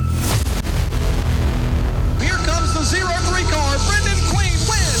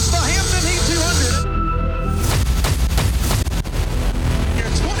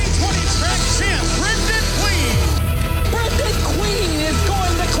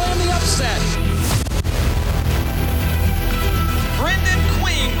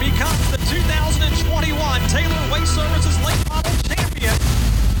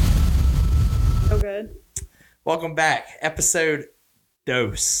Welcome back. Episode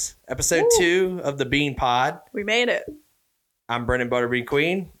 2 of the Bean Pod. We made it. I'm Brennan Butterbean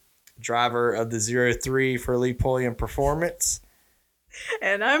Queen, driver of the 03 for Lee Pulliam Performance.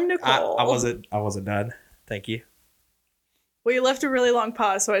 And I'm Nicole. I wasn't done. Thank you. Well, you left a really long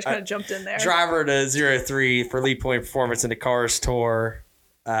pause, so I just kind of jumped in there. Driver to 03 for Lee Pulliam Performance in the Cars Tour,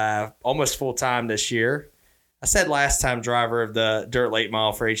 almost full time this year. I said last time driver of the Dirt Late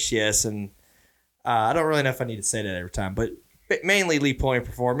Mile for HTS, and I don't really know if I need to say that every time, but mainly Lee Pulliam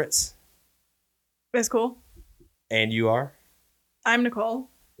Performance. That's cool. And you are? I'm Nicole.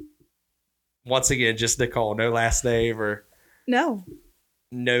 Once again, just Nicole. No last name or no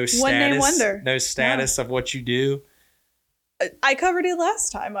status. One name wonder. No status of what you do. I covered it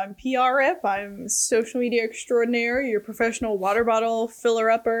last time. I'm PR rep. I'm social media extraordinaire. Your professional water bottle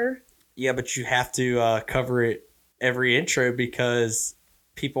filler-upper. Yeah, but you have to cover it every intro because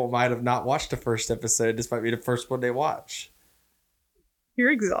people might have not watched the first episode. This might be the first one they watch. You're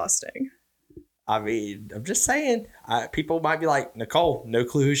exhausting. I mean, I'm just saying. People might be like, Nicole, no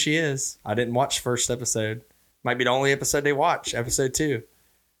clue who she is. I didn't watch the first episode. Might be the only episode they watch, episode 2.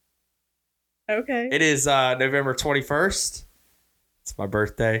 Okay. It is November 21st. It's my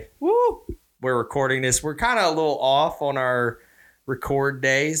birthday. Woo! We're recording this. We're kind of a little off on our record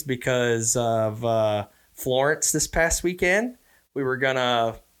days because of Florence this past weekend. We were going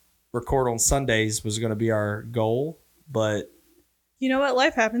to record on Sundays was going to be our goal, but you know what?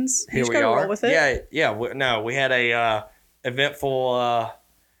 Life happens. Here we are. Roll with it. Yeah. We had a eventful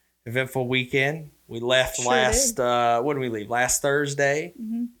weekend. We left when did we leave? Last Thursday,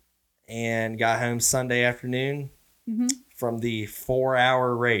 and got home Sunday afternoon from the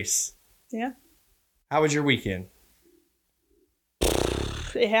 4-hour race. Yeah. How was your weekend?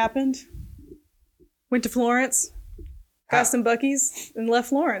 It happened. Went to Florence. Got some Buc-ee's and left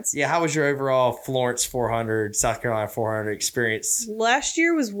Florence. Yeah, how was your overall Florence 400, South Carolina 400 experience? Last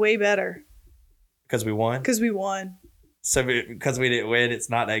year was way better. Because we won? Because we won. So because we didn't win, it's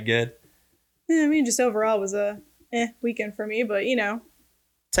not that good? Yeah, I mean, just overall was a weekend for me, but you know.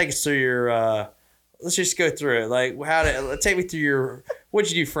 Take us through your, let's just go through it. Like, take me through what'd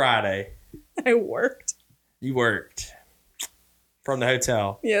you do Friday? I worked. You worked. From the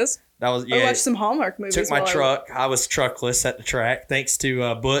hotel? Yes. I watched some Hallmark movies. Took my truck. I was truckless at the track. Thanks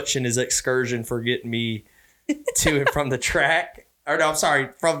to Butch and his excursion for getting me to and from the track. Or no, I'm sorry,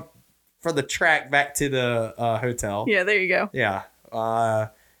 from the track back to the hotel. Yeah, there you go. Yeah,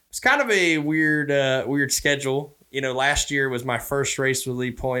 it's kind of a weird schedule. You know, last year was my first race with Lee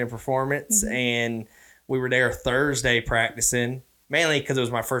Pulliam Performance, and we were there Thursday practicing, mainly because it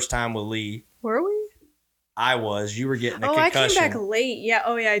was my first time with Lee. Were we? I was. You were getting a concussion. I came back late. Yeah.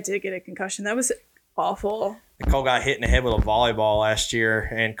 Oh, yeah, I did get a concussion. That was awful. Nicole got hit in the head with a volleyball last year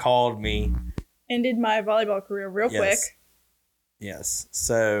and called me. Ended my volleyball career real quick. Yes.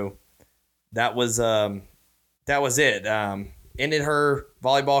 So that was it. Ended her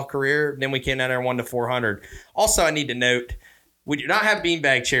volleyball career. Then we came down there and won the 400. Also, I need to note, we do not have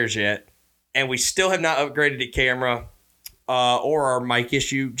beanbag chairs yet, and we still have not upgraded the camera or our mic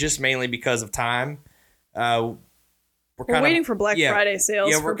issue, just mainly because of time. We're waiting for Black Friday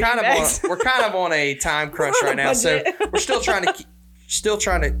sales. Yeah, we're kind of on a time crunch right now, so we're still trying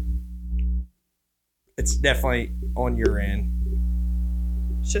to. It's definitely on your end.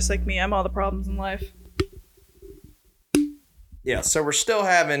 It's just like me. I'm all the problems in life. Yeah, so we're still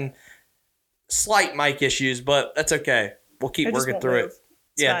having slight mic issues, but that's okay. We'll keep working through it.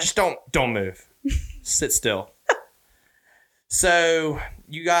 Yeah, just don't move. Sit still. So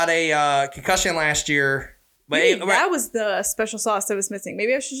you got a concussion last year. Maybe that was the special sauce that was missing.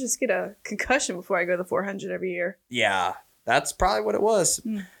 Maybe I should just get a concussion before I go to the 400 every year. Yeah, that's probably what it was.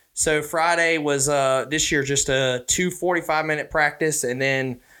 So Friday was this year just a 2 45-minute practice, and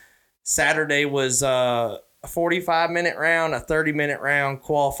then Saturday was a 45-minute round, a 30-minute round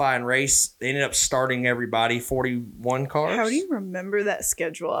qualifying race. They ended up starting everybody, 41 cars. How do you remember that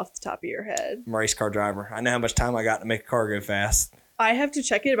schedule off the top of your head? I'm a race car driver. I know how much time I got to make a car go fast. I have to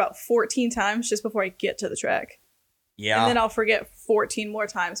check it about 14 times just before I get to the track. Yeah. And then I'll forget 14 more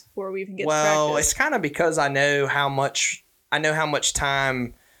times before we even get to practice. Well, it's kind of because I know how much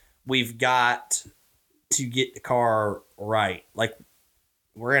time we've got to get the car right. Like,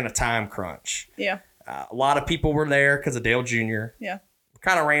 we're in a time crunch. Yeah. A lot of people were there because of Dale Jr. Yeah.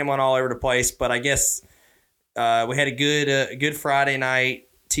 Kind of rambling all over the place, but I guess we had a good Friday night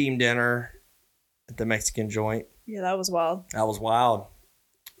team dinner at the Mexican joint. Yeah, that was wild.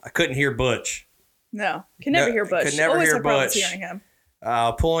 I couldn't hear Butch. No, can never hear Butch. Could never Always hear have problems Butch. hearing him.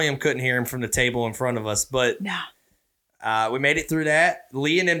 Pulliam couldn't hear him from the table in front of us, but nah. We made it through that.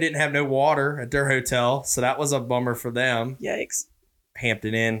 Lee and them didn't have no water at their hotel, so that was a bummer for them. Yikes.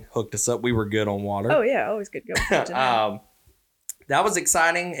 Hampton Inn hooked us up. We were good on water. Oh, yeah. Always good to go with Hampton Inn. That was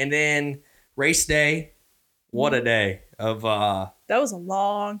exciting. And then race day. What a day of that was a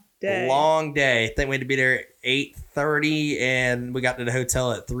long day. Long day. I think we had to be there at 8:30 and we got to the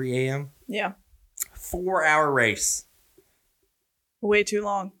hotel at 3 a.m. Yeah. 4-hour race. Way too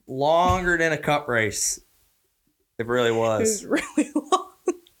long. Longer than a cup race. It really was. It was really long.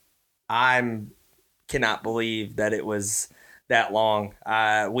 I cannot believe that it was that long.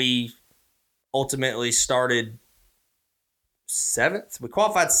 We ultimately started 7th. We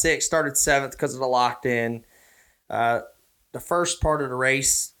qualified 6th, started 7th because of the locked in. The first part of the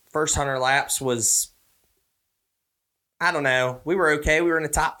race, first 100 laps was, I don't know. We were okay. We were in the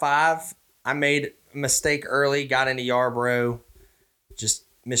top 5. I made a mistake early, got into Yarborough, just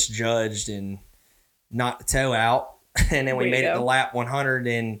misjudged and knocked the toe out. And then we made it to lap 100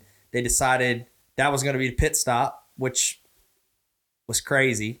 and they decided that was going to be the pit stop, which was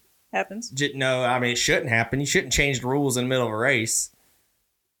crazy. Happens. No, I mean, it shouldn't happen. You shouldn't change the rules in the middle of a race.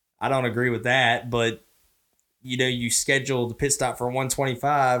 I don't agree with that, but you schedule the pit stop for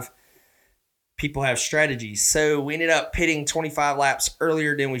 125. People have strategies. So we ended up pitting 25 laps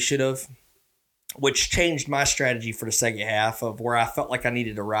earlier than we should have, which changed my strategy for the second half of where I felt like I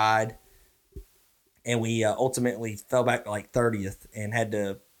needed to ride. And we ultimately fell back to like 30th and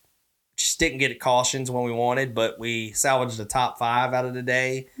just didn't get cautions when we wanted, but we salvaged the top 5 out of the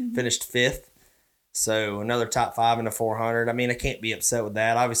day, finished 5th. So another top 5 in the 400. I mean, I can't be upset with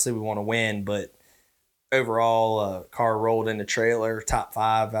that. Obviously, we want to win, but overall, car rolled in the trailer, top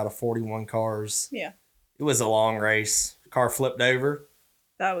 5 out of 41 cars. Yeah. It was a long race. Car flipped over.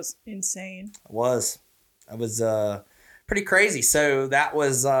 That was insane. It was. It was pretty crazy. So that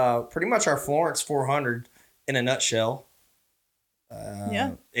was pretty much our Florence 400 in a nutshell.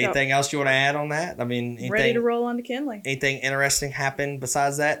 Yeah. Anything else you want to add on that? I mean, ready to roll on to Kinley. Anything interesting happened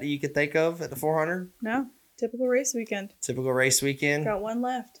besides that you could think of at the 400? No. Typical race weekend. Typical race weekend. Got one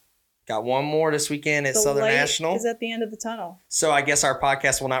left. Got one more this weekend at Southern National. Is at the end of the tunnel. So I guess our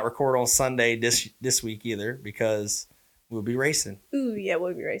podcast will not record on Sunday this week either because we'll be racing. Ooh, yeah,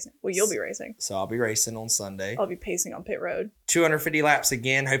 we'll be racing. Well, you'll be racing. So I'll be racing on Sunday. I'll be pacing on pit road. 250 laps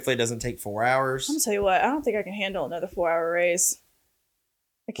again. Hopefully it doesn't take 4 hours. I'm going to tell you what. I don't think I can handle another 4-hour race.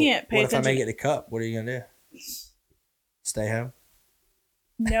 I can't pay attention. What if I make it the cup? What are you going to do? Stay home?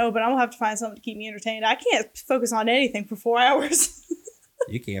 No, but I'm going to have to find something to keep me entertained. I can't focus on anything for 4 hours.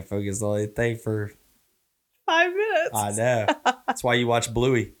 You can't focus on anything for 5 minutes. I know. That's why you watch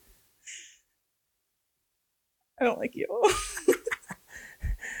Bluey. I don't like you.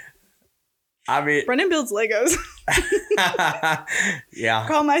 I mean, Brendan builds Legos. Yeah.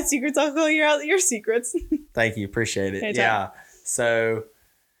 Call my secrets. I'll call your secrets. Thank you. Appreciate it. Anytime. Yeah. So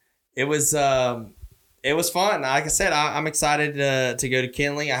it was fun. Like I said, I'm excited to go to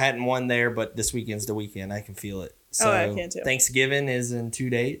Kinley. I hadn't won there, but this weekend's the weekend. I can feel it. So I can too. Thanksgiving is in 2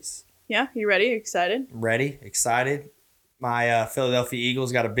 days. Yeah, you ready? Excited? Ready, excited. My Philadelphia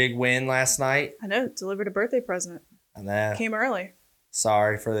Eagles got a big win last night. I know. Delivered a birthday present. I know. Came early.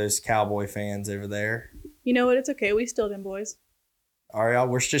 Sorry for those Cowboy fans over there. You know what? It's okay. We still them boys. All right, y'all.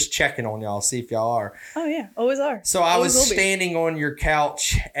 We're just checking on y'all, see if y'all are. Oh, yeah. Always are. So I was standing on your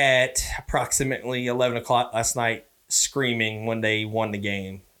couch at approximately 11 o'clock last night screaming when they won the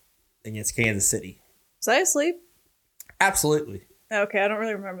game against Kansas City. Was I asleep? Absolutely. Okay, I don't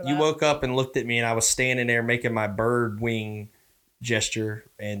really remember that. You woke up and looked at me, and I was standing there making my bird wing gesture,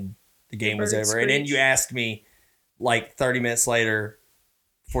 and the game was over. Screech. And then you asked me, like 30 minutes later,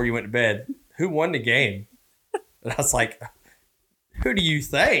 before you went to bed, who won the game? And I was like, who do you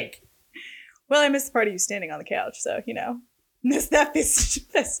think? Well, I missed the part of you standing on the couch, so, missed that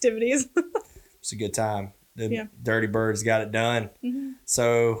festivities. It's a good time. The Dirty Birds got it done. Mm-hmm.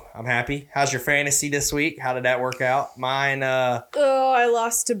 So I'm happy. How's your fantasy this week? How did that work out? Mine, I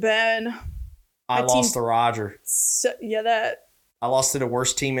lost to Ben. I lost to Roger. So, I lost to the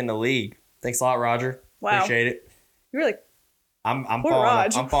worst team in the league. Thanks a lot, Roger. Wow. Appreciate it. You're like, I'm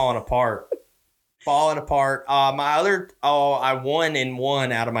falling apart. Falling apart. I won in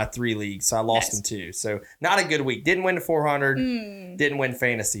 1 out of my 3 leagues, so I lost in 2. So not a good week. Didn't win the 400. Didn't win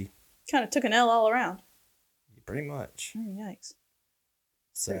fantasy. Kind of took an L all around. Pretty much. Oh, yikes.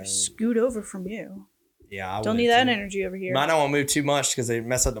 So better scoot over from you. Yeah, I don't need that energy over here. I don't want to move too much because they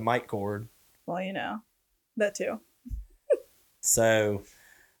mess up the mic cord. Well, that too. So,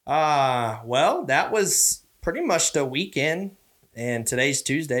 well, that was pretty much the weekend. And today's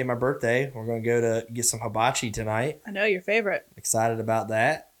Tuesday, my birthday. We're going to go to get some hibachi tonight. I know, your favorite. Excited about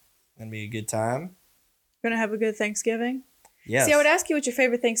that. Going to be a good time. Gonna have a good Thanksgiving? Yes. See, I would ask you what your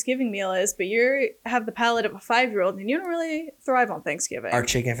favorite Thanksgiving meal is, but you have the palate of a 5-year-old and you don't really thrive on Thanksgiving. Are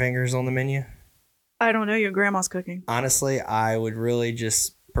chicken fingers on the menu? I don't know. Your grandma's cooking. Honestly, I would really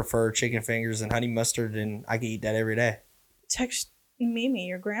just prefer chicken fingers and honey mustard, and I could eat that every day. Text Mimi,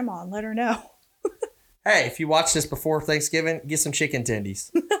 your grandma, and let her know. Hey, if you watch this before Thanksgiving, get some chicken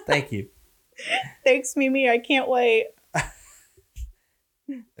tendies. Thank you. Thanks, Mimi. I can't wait.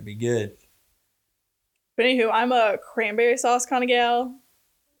 That'd be good. But anywho, I'm a cranberry sauce kind of gal.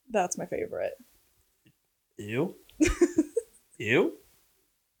 That's my favorite. Ew. Ew.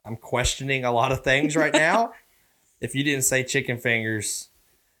 I'm questioning a lot of things right now. If you didn't say chicken fingers.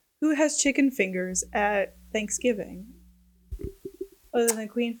 Who has chicken fingers at Thanksgiving? Other than the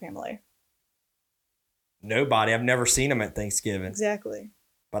Queen family. Nobody. I've never seen them at Thanksgiving. Exactly.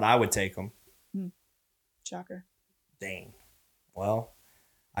 But I would take them. Shocker. Dang. Well,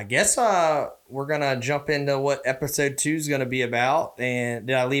 I guess we're going to jump into what episode 2 is going to be about. And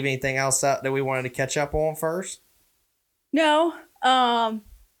did I leave anything else out that we wanted to catch up on first? No. I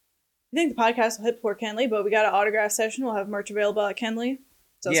think the podcast will hit before Kenley, but we got an autograph session. We'll have merch available at Kenley.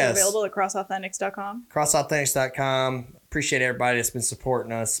 It's also available at crossauthentics.com. Crossauthentics.com. Appreciate everybody that's been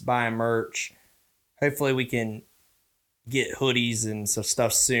supporting us, buying merch. Hopefully we can get hoodies and some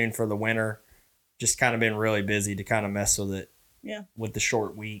stuff soon for the winter. Just kind of been really busy to kind of mess with it. Yeah. With the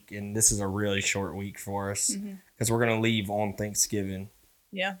short week. And this is a really short week for us because we're going to leave on Thanksgiving.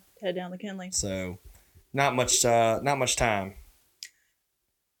 Yeah. Head down to Kenley. So not much time.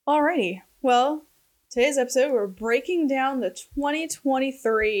 Alrighty. Well, today's episode, we're breaking down the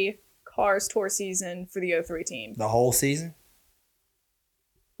 2023 Cars Tour season for the 03 team. The whole season?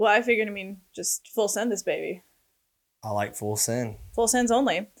 Well, I figured, just full send this baby. I like full send. Full sends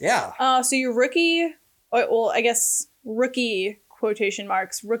only. Yeah. So your rookie, I guess rookie quotation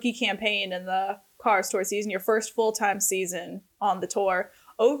marks, rookie campaign in the Cars Tour season, your first full-time season on the tour.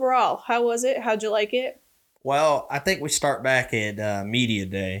 Overall, how was it? How'd you like it? Well, I think we start back at Media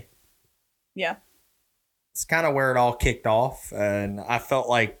Day. Yeah. It's kind of where it all kicked off. And I felt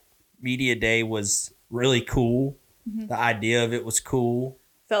like Media Day was really cool. The idea of it was cool.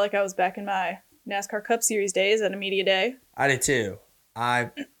 Felt like I was back in my NASCAR Cup Series days at a Media Day. I did too.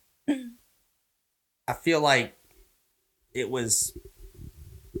 I feel like it was,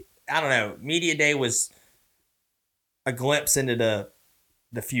 I don't know, Media Day was a glimpse into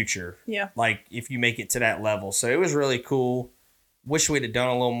the future. Yeah. Like if you make it to that level. So it was really cool. Wish we'd have done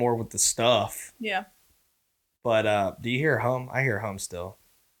a little more with the stuff. Yeah. But do you hear hum? I hear hum still.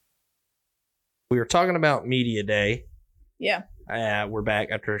 We were talking about Media Day. Yeah. We're back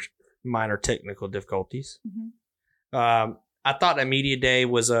after minor technical difficulties. I thought that Media Day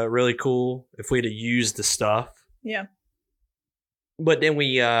was really cool if we'd have used the stuff. Yeah. But then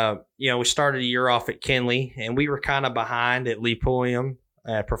we started a year off at Kenley, and we were kind of behind at Lee Pulliam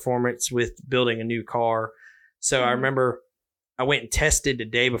Performance with building a new car. So I remember I went and tested the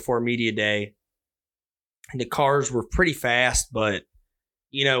day before Media Day, and the cars were pretty fast, but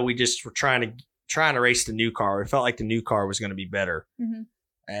we just were trying to race the new car. It felt like the new car was going to be better,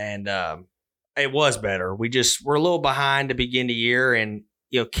 and it was better. We're a little behind to begin the year, and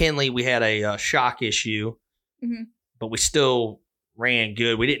Kenley, we had a shock issue, but we still ran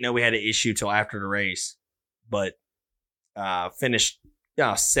good. We didn't know we had an issue till after the race, but finished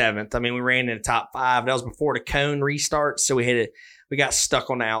 7th. We ran in the top 5. That was before the cone restart, so we got stuck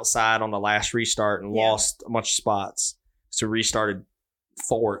on the outside on the last restart and lost a bunch of spots. So we restarted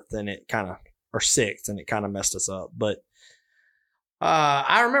 4th and it kind of, or 6th, and it kind of messed us up. But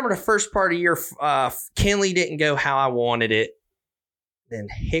I remember the first part of the year, Kenley didn't go how I wanted it. Then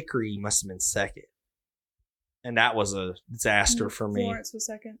Hickory must have been 2nd. And that was a disaster for me. Florence was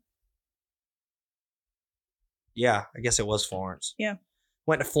 2nd. Yeah, I guess it was Florence. Yeah.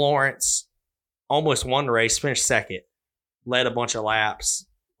 Went to Florence, almost won the race, finished 2nd, led a bunch of laps,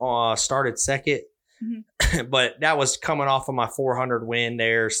 started 2nd. But that was coming off of my 400 win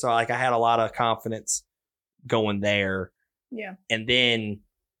there. So I had a lot of confidence going there. Yeah. And then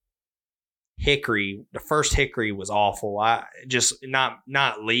Hickory, the first Hickory was awful. I just not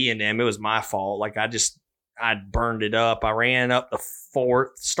Lee and them. It was my fault. I burned it up. I ran up the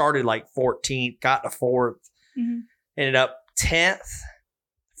 4th, started like 14th, got to 4th, ended up 10th.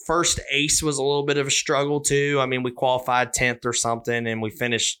 First ace was a little bit of a struggle too. We qualified 10th or something, and we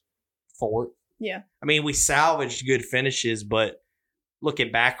finished 4th. Yeah. We salvaged good finishes, but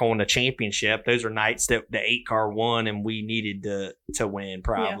looking back on the championship, those are nights that the 8 car won, and we needed to win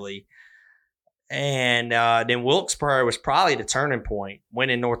probably. Yeah. And then Wilkesboro was probably the turning point,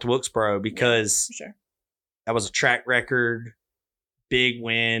 winning North Wilkesboro, because for sure. That was a track record, big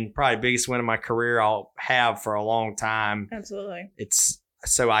win, probably biggest win of my career I'll have for a long time. Absolutely. It's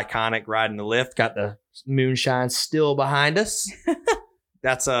so iconic riding the lift. Got the moonshine still behind us.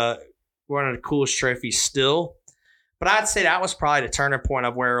 That's one of the coolest trophies still. But I'd say that was probably the turning point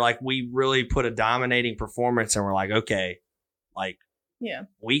of where like we really put a dominating performance and we're like, okay, like Yeah.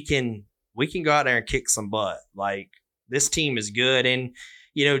 we can go out there and kick some butt. Like this team is good. And,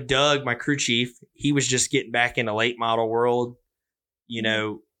 you know, Doug, my crew chief, he was just getting back in the late model world. You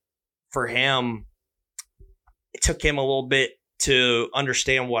know, for him, it took him a little bit to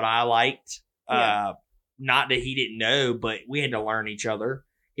understand what I liked. Yeah. Not that he didn't know, but we had to learn each other.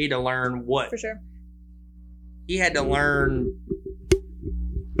 He had to learn what. For sure. He had to learn.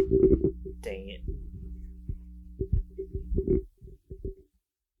 Dang it.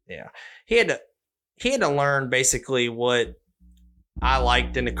 Yeah. He had to learn basically what I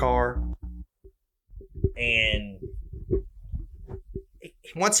liked in the car. And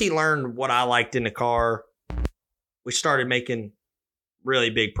once he learned what I liked in the car, we started making really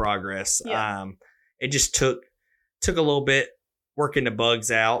big progress. Yeah. It just took a little bit working the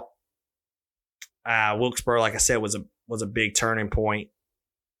bugs out. Wilkesboro, like I said, was a big turning point.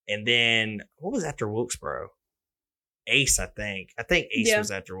 And then what was after Wilkesboro? Ace, I think. Ace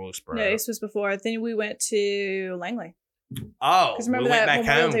was after Wilkesboro. No, Ace was before. Then we went to Langley. Oh, because remember we went that back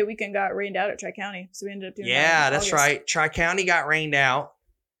Memorial home. Day weekend got rained out at Tri-County, so we ended up doing that Yeah, in that's August. right. Tri-County got rained out.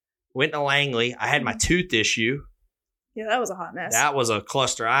 Went to Langley. I had my tooth issue. Yeah, that was a hot mess. That was a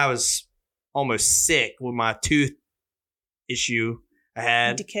cluster. I was almost sick with my tooth issue. I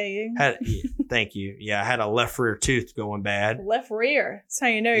had decaying. Thank you. Yeah, I had a left rear tooth going bad. Left rear. That's how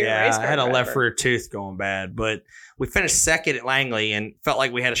you know you're a race car I had a driver. left rear tooth going bad. But we finished second at Langley and felt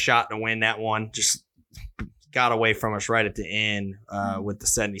like we had a shot to win that one. Just got away from us right at the end with the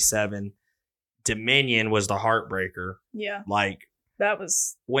 77. Dominion was the heartbreaker. Yeah. Like, that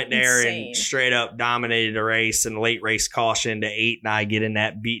was went there insane. and straight up dominated the race and late race caution to 8 and I get in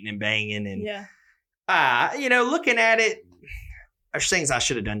that beating and banging. And, you know, looking at it, there's things I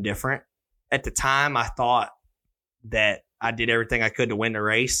should have done different. At the time, I thought that I did everything I could to win the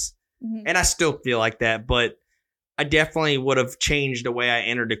race. Mm-hmm. And I still feel like that, but I definitely would have changed the way I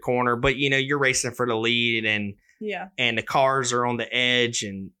entered the corner. But, you know, you're racing for the lead and the cars are on the edge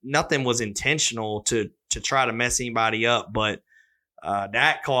and nothing was intentional to try to mess anybody up. But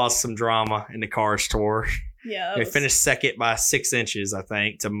that caused some drama in the Cars Tour. Yeah. They finished second by 6 inches, I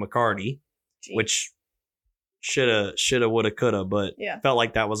think, to McCarty, which shoulda, woulda, coulda, but felt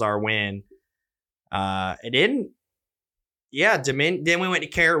like that was our win. It didn't. Yeah, then we went to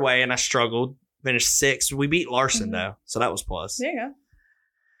Caraway and I struggled. Finished 6th. We beat Larson though, so that was plus. There you go.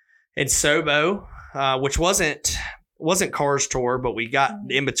 And Sobo, which wasn't Cars Tour, but we got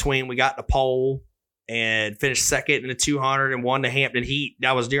in between. We got the pole and finished second in the 200 and won the Hampton Heat.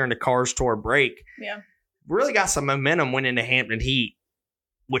 That was during the Cars Tour break. Yeah, really got some momentum winning the Hampton Heat,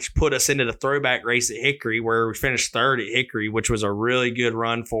 which put us into the throwback race at Hickory, where we finished 3rd at Hickory, which was a really good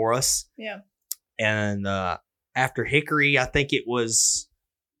run for us. Yeah. And after Hickory, I think it was.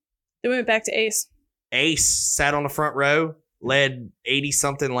 Then we went back to Ace. Ace sat on the front row, led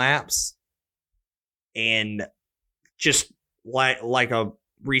 80-something laps, and just like a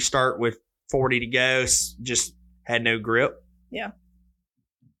restart with 40 to go, just had no grip. Yeah.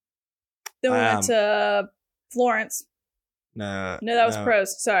 Then we went to Florence. No, that was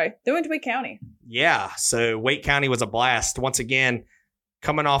pros. Sorry. Then we went to Wake County. Yeah, so Wake County was a blast. Once again,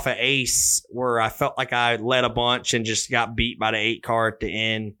 coming off of Ace, where I felt like I led a bunch and just got beat by the 8 car at the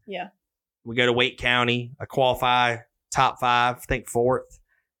end. Yeah. We go to Wake County. I qualify top 5, I think 4th,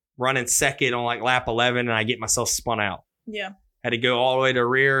 running second on like lap 11, and I get myself spun out. Yeah. Had to go all the way to the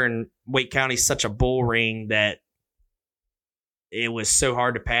rear, and Wake County's such a bull ring that it was so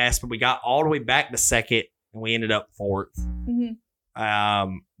hard to pass, but we got all the way back to second, and we ended up 4th,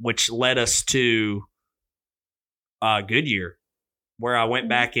 which led us to Goodyear, where I went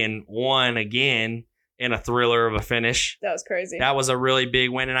back and won again in a thriller of a finish. That was crazy. That was a really big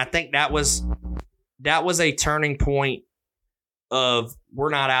win, and I think that was a turning point of we're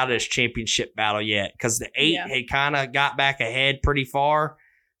not out of this championship battle yet, because the 8 had kind of got back ahead pretty far.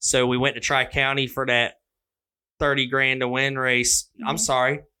 So we went to Tri-County for that $30,000 to win race. I'm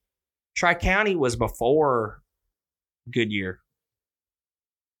sorry. Tri-County was before Goodyear.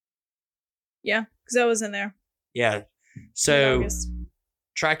 Yeah, because I was in there. Yeah. So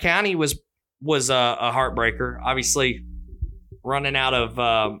Tri-County was a heartbreaker. Obviously, running out of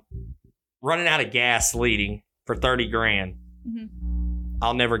gas leading for $30,000.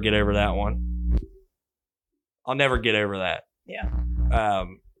 I'll never get over that one. I'll never get over that. Yeah.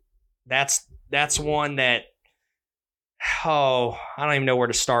 That's one that Oh, I don't even know where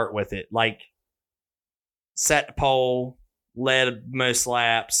to start with it. Like, set the pole, led most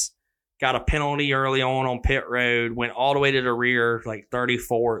laps, got a penalty early on pit road, went all the way to the rear, like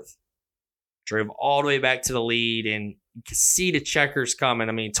 34th, drove all the way back to the lead, and you could see the checkers coming.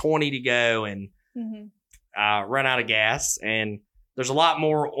 I mean, 20 to go, and run out of gas. And there's a lot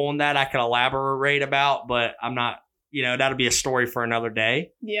more on that I could elaborate about, but I'm not, that'll be a story for another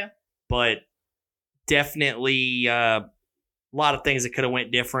day. Yeah. But definitely a lot of things that could have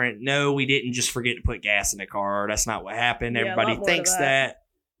went different. No, we didn't just forget to put gas in the car. That's not what happened. Yeah, everybody thinks that.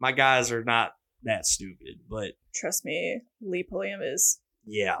 My guys are not that stupid, but trust me, Lee Pulliam is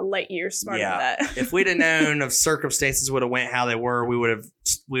light years smarter than that. If we'd have known of circumstances would have went how they were, we would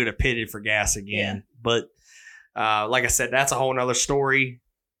have pitted for gas again. But like I said, that's a whole nother story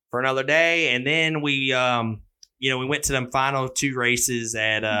for another day. And then we we went to them final 2 races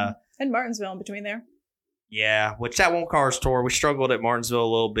at and Martinsville in between there. Yeah, which that won't Cars Tour. We struggled at Martinsville a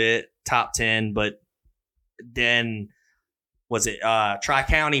little bit, top 10, but then was it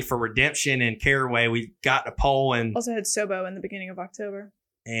Tri-County for Redemption and Caraway? We got the pole and also had Sobo in the beginning of October.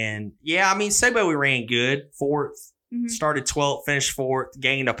 And Sobo we ran good. 4th, started 12th, finished 4th,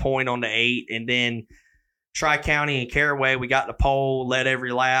 gained a point on the 8, and then Tri-County and Caraway, we got the pole, led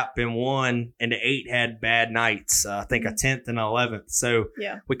every lap and won, and the 8 had bad nights. I think a 10th and 11th. So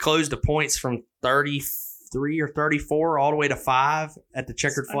we closed the points from 33 or 34 all the way to 5 at the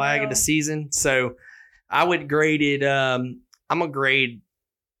checkered flag of the season. So I would grade it. I'm going to grade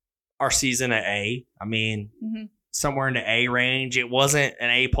our season an A. I mean, somewhere in the A range. It wasn't an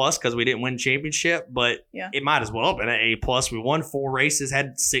A plus because we didn't win championship, but it might as well have been an A plus. We won 4 races,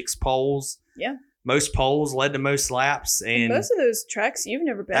 had 6 poles. Yeah. Most poles, led to most laps. And most of those tracks you've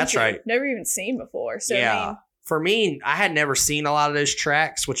never been to. Right. Never even seen before. So, for me, I had never seen a lot of those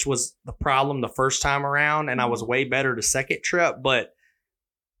tracks, which was the problem the first time around, and I was way better the second trip. But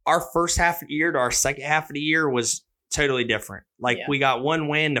our first half of the year to our second half of the year was totally different. Like, we got 1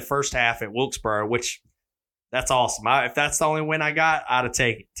 win the first half at Wilkesboro, which that's awesome. If that's the only win I got, I'd have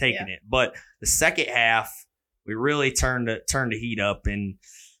taken it. But the second half, we really turned the heat up, and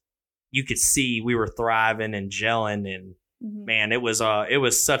you could see we were thriving and gelling. And man, it was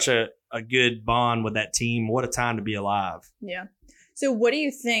such a good bond with that team. What a time to be alive. Yeah. So what do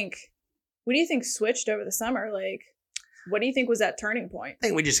you think switched over the summer? Like, what do you think was that turning point? I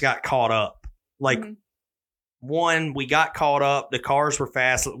think we just got caught up. Like, one, we got caught up. The cars were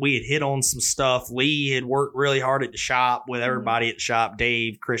fast. We had hit on some stuff. Lee had worked really hard at the shop with everybody at the shop.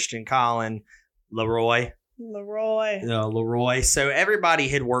 Dave, Christian, Colin, Leroy. So everybody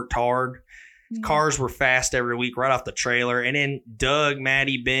had worked hard. Cars were fast every week right off the trailer. And then Doug,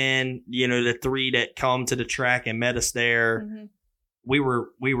 Maddie, Ben, the 3 that come to the track and met us there. We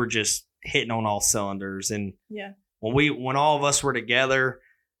were just hitting on all cylinders. And when all of us were together,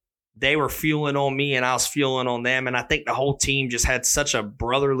 they were fueling on me and I was fueling on them. And I think the whole team just had such a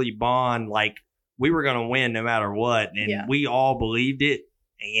brotherly bond. Like, we were going to win no matter what. And we all believed it.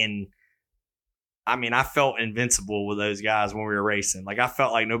 And I mean, I felt invincible with those guys when we were racing. Like, I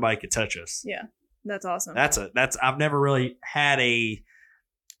felt like nobody could touch us. Yeah. That's awesome. I've never really had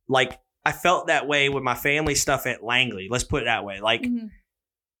I felt that way with my family stuff at Langley. Let's put it that way. Like,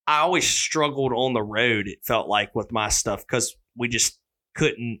 I always struggled on the road, it felt like, with my stuff because we just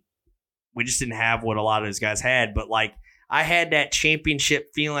didn't have what a lot of those guys had. But like, I had that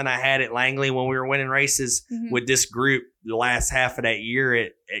championship feeling I had at Langley when we were winning races with this group the last half of that year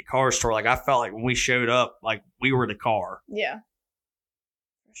at Cars Tour. Like, I felt like when we showed up, like, we were the car. Yeah,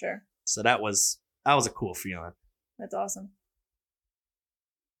 for sure. So that was a cool feeling. That's awesome.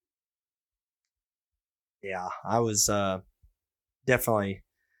 Yeah, I was definitely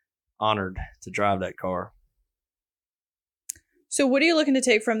honored to drive that car. So what are you looking to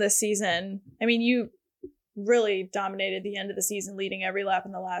take from this season? I mean, you really dominated the end of the season, leading every lap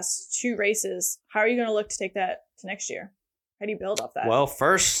in the last 2 races. How are you going to look to take that to next year? How do you build off that? Well,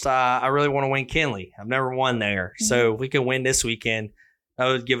 first, I really want to win Kinley. I've never won there. So if we can win this weekend, that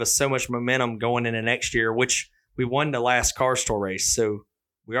would give us so much momentum going into next year, which we won the last Cars Tour race. So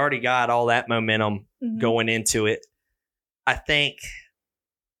we already got all that momentum going into it. I think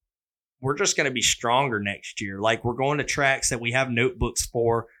we're just going to be stronger next year. Like, we're going to tracks that we have notebooks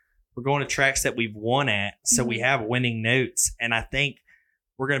for. We're going to tracks that we've won at. So we have winning notes. And I think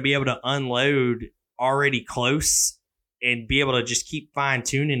we're going to be able to unload already close and be able to just keep fine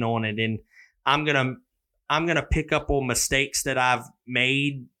tuning on it. And I'm going to pick up on mistakes that I've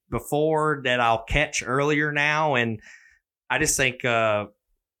made before that I'll catch earlier now. And I just think we're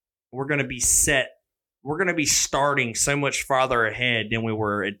going to be set. We're going to be starting so much farther ahead than we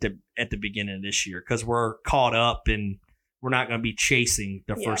were at the beginning of this year because we're caught up and we're not going to be chasing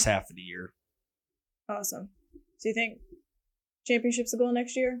the Yeah. first half of the year. Awesome. Do you think championship's the goal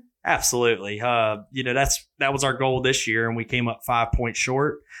next year? Absolutely. That was our goal this year, and we came up 5 points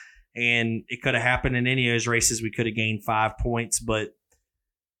short. And it could have happened in any of those races. We could have gained 5 points, but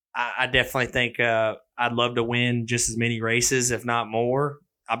I definitely think I'd love to win just as many races, if not more.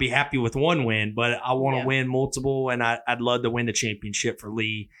 I'll be happy with one win, but I want to win multiple, and I'd love to win the championship for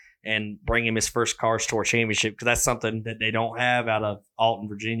Lee and bring him his first Cars Tour championship, because that's something that they don't have out of Alton,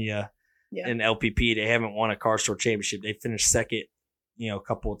 Virginia. In LPP. They haven't won a Cars Tour championship. They finished second, a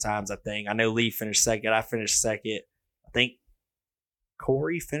couple of times, I think. I know Lee finished second. I finished second. I think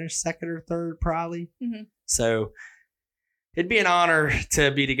Corey finished second or third, probably. Mm-hmm. So it'd be an honor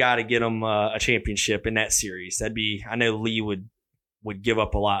to be the guy to get him a championship in that series. I know Lee would give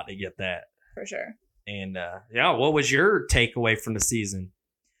up a lot to get that. For sure. And what was your takeaway from the season?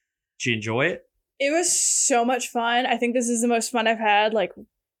 Did you enjoy it? It was so much fun. I think this is the most fun I've had,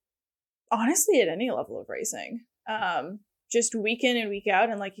 honestly, at any level of racing. Just week in and week out.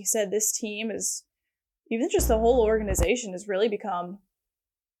 And like you said, this team is, even just the whole organization has really become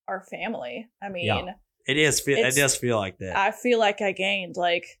our family. I mean, it does feel like that. I feel like I gained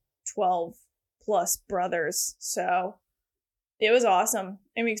 12 plus brothers. So it was awesome.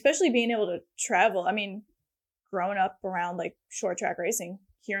 I mean, especially being able to travel. I mean, growing up around short track racing,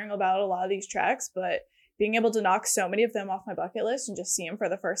 hearing about a lot of these tracks, but being able to knock so many of them off my bucket list and just see them for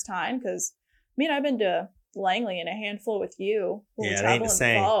the first time. Because, I've been to Langley and a handful with you when we travel in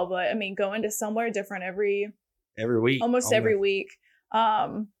the fall, but going to somewhere different every week, almost every week.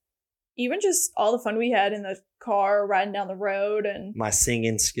 Even just all the fun we had in the car riding down the road, and my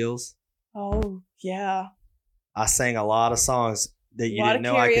singing skills. Oh yeah, I sang a lot of songs that you didn't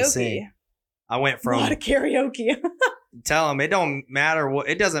know I could sing. I went from a lot of karaoke. Tell them it doesn't matter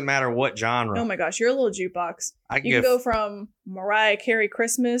what genre. Oh my gosh, you're a little jukebox. You can go from Mariah Carey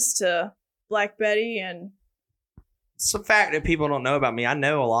Christmas to Black Betty, and it's a fact that people don't know about me. I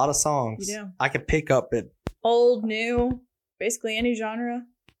know a lot of songs. You do. I can pick up it. Old, new, basically any genre.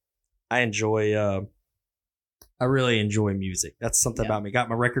 I really enjoy music. That's something about me. Got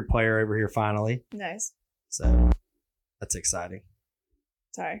my record player over here finally. Nice. So that's exciting.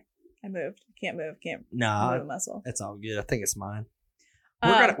 Sorry, I moved. Can't move. Can't move a muscle. It's all good. I think it's mine.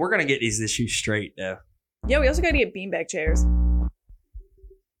 We're gonna get these issues straight though. Yeah, we also got to get beanbag chairs.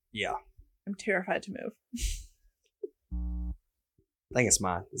 Yeah. I'm terrified to move. I think it's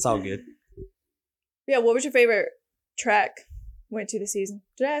mine. It's all good. Yeah, what was your favorite track went to this season?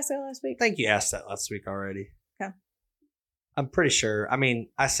 Did I ask that last week? I think you asked that last week already. Okay. I'm pretty sure.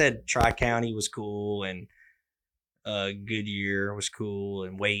 I said Tri-County was cool, and Goodyear was cool,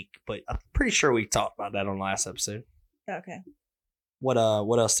 and Wake, but I'm pretty sure we talked about that on the last episode. Okay. What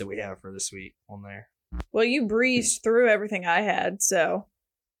else did we have for this week on there? Well, you breezed through everything I had, so.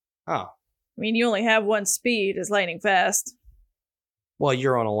 Oh. You only have one speed, is lightning fast. Well,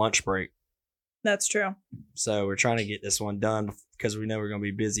 you're on a lunch break. That's true. So we're trying to get this one done because we know we're going to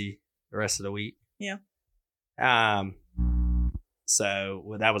be busy the rest of the week. Yeah.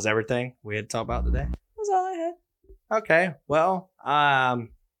 So that was everything we had to talk about today. That was all I had. Okay. Well,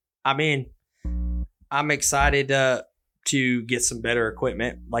 I'm excited to get some better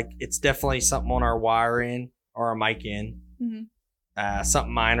equipment. It's definitely something on our wire end or our mic end. Mm-hmm.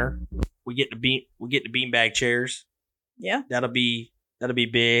 Something minor. We get the beanbag chairs. Yeah. That'll be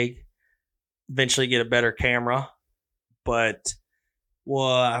big. Eventually get a better camera, but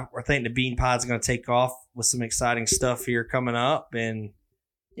I think the Bean Pod's going to take off with some exciting stuff here coming up, and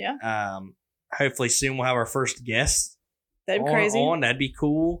hopefully soon we'll have our first guest. That'd be crazy. That'd be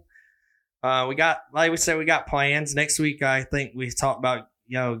cool. We got plans next week. I think we talked about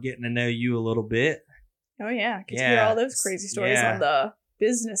getting to know you a little bit. Oh yeah, get to hear all those crazy stories on the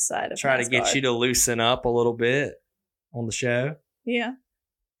business side of try NASCAR. To get you to loosen up a little bit on the show. Yeah.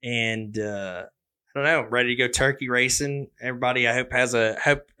 And I don't know, ready to go turkey racing. Everybody, I hope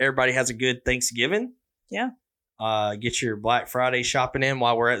everybody has a good Thanksgiving. Yeah. Get your Black Friday shopping in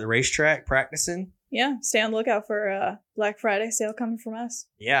while we're at the racetrack practicing. Yeah. Stay on the lookout for a Black Friday sale coming from us.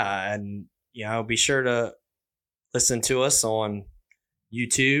 Yeah, and be sure to listen to us on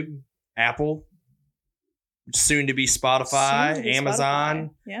YouTube, Apple, soon to be Spotify,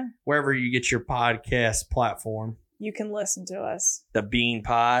 Amazon, wherever you get your podcast platform. You can listen to us. The Bean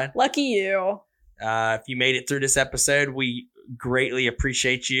Pod. Lucky you. If you made it through this episode, we greatly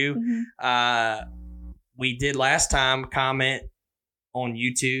appreciate you. Mm-hmm. We did last time comment on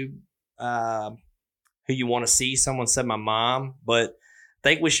YouTube who you want to see. Someone said my mom, but I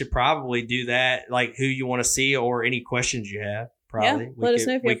think we should probably do that, who you want to see or any questions you have. Probably. Yeah, let us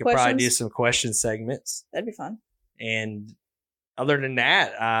know if you have questions. We could probably do some question segments. That'd be fun. And other than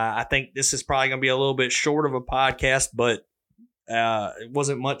that, I think this is probably going to be a little bit short of a podcast, but it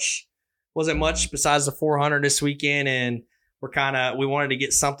wasn't much besides the 400 this weekend. And we wanted to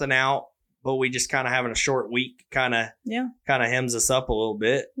get something out, but we just kind of having a short week kind of hems us up a little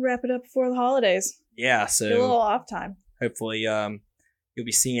bit. Wrap it up before the holidays. Yeah. So get a little off time. Hopefully you'll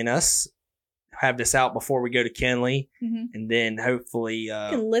be seeing us have this out before we go to Kenley. And then hopefully you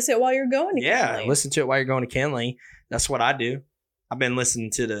can listen while you're going to Kenley. Yeah, listen to it while you're going to Kenley. That's what I do. I've been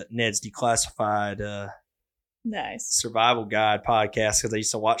listening to the Ned's Declassified nice Survival Guide podcast because I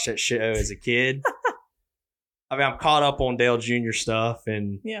used to watch that show as a kid. I mean, I'm caught up on Dale Jr. stuff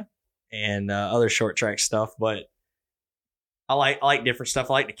and other short track stuff, but I like different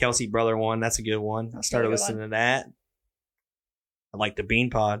stuff. I like the Kelsey brother one. That's a good one. I started listening to that. I like the Bean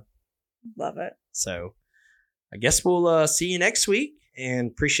Pod. Love it. So I guess we'll see you next week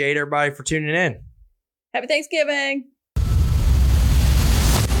and appreciate everybody for tuning in. Happy Thanksgiving.